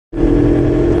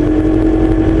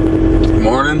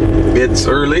It's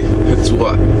early. It's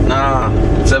what?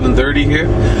 7:30 here.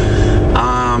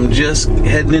 I'm just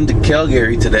heading into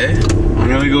Calgary today. I'm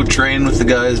gonna go train with the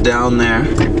guys down there.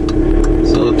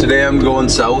 So today I'm going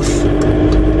south.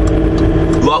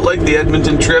 A lot like the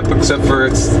Edmonton trip, except for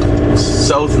it's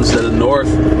south instead of north.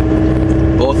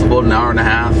 Both about an hour and a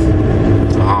half.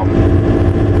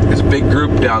 There's a big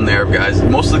group down there of guys.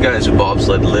 Most of the guys who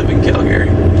bobsled live in Calgary,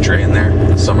 train there in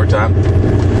the summertime.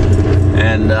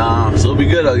 And so it'll be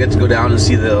good. I'll get to go down and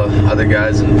see the other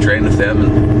guys and train with them.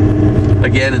 And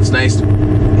again, it's nice to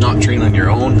not train on your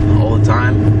own all the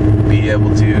time. Be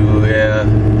able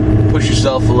to push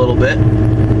yourself a little bit.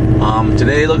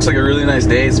 Today looks like a really nice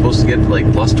day. It's supposed to get to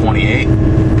like plus 28.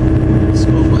 So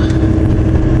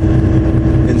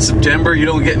in September you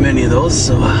don't get many of those.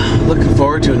 So looking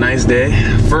forward to a nice day.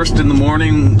 First in the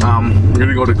morning, we're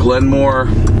gonna go to Glenmore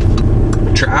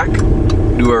track,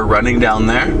 do our running down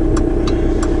there.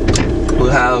 We'll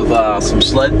have some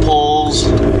sled pulls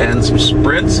and some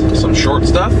sprints, some short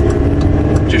stuff.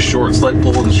 Just short sled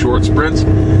pull and short sprints.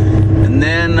 And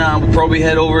then we'll probably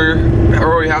head over,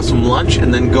 already have some lunch,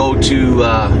 and then go to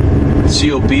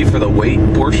COP for the weight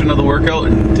portion of the workout.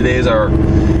 And today is our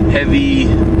heavy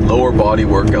lower body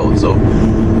workout. So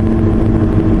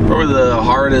probably the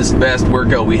hardest, best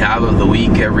workout we have of the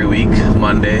week, every week,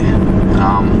 Monday.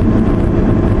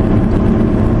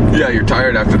 Yeah, you're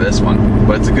tired after this one,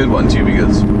 but it's a good one too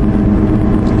because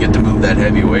you get to move that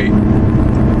heavy weight.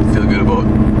 Feel good about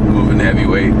moving heavy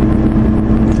weight.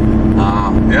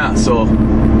 Yeah, so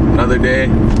another day,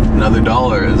 another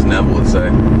dollar, as Nev would say.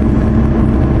 I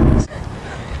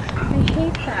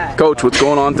hate that. Coach, what's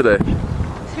going on today?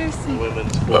 Seriously.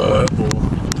 Women's pool.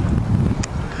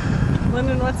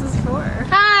 Lyndon, what's this for?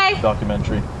 Hi!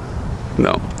 Documentary.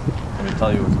 No. Let me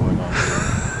tell you what's going on.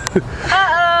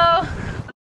 Uh-oh!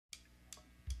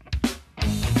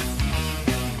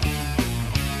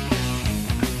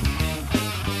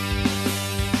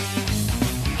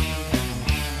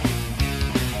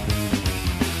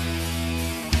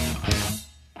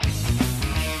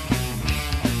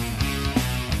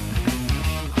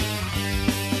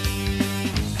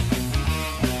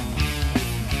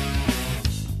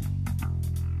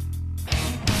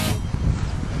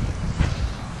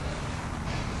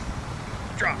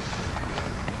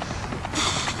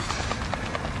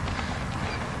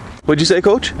 What'd you say,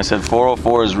 Coach? I said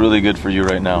 404 is really good for you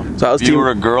right now. So if you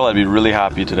were a girl, I'd be really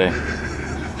happy today.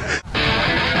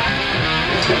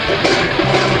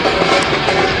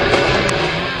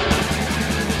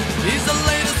 He's the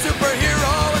latest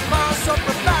superhero with powers so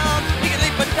profound. He can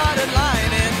leap a dotted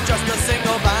line in just a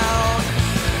single bound.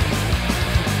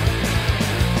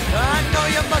 I know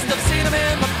you must have seen him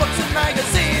in the books and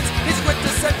magazines. He's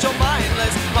quintessential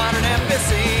mindless modern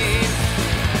NPC.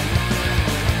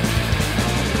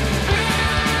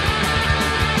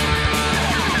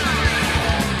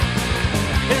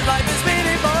 His life is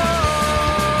meaningful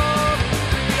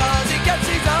because he gets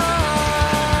his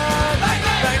own. Bang,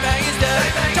 bang, bang, bang, he's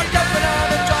dead. Chucked up and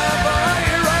out and try for a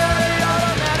hero, the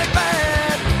automatic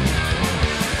man.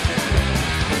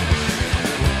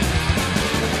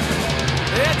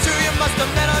 It's who you must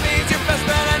have met him. He's your best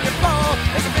friend and your foe.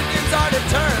 His opinions are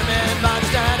determined by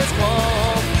the status quo.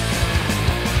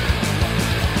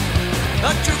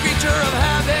 A true creature of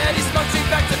habit, he smokes you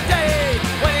back to day.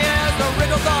 When he has no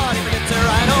wriggle thought, he forgets it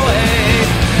right away.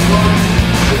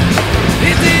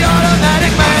 He's the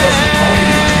automatic man.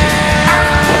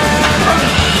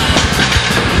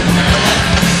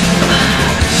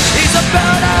 He's a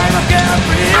paradigm of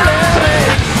carefree living.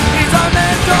 He's our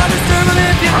mentor, disturb him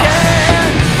if you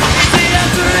can. He's the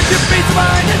answer if your peace of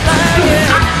mind is lagging.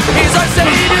 He's our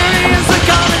savior, he is the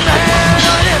common man.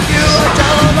 And if you are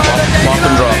troubled by the day you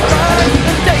love me cry, then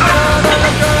take another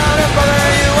look around and brother,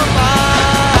 you will find.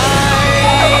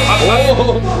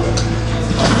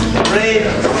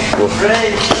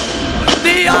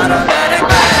 The automatic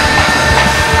man.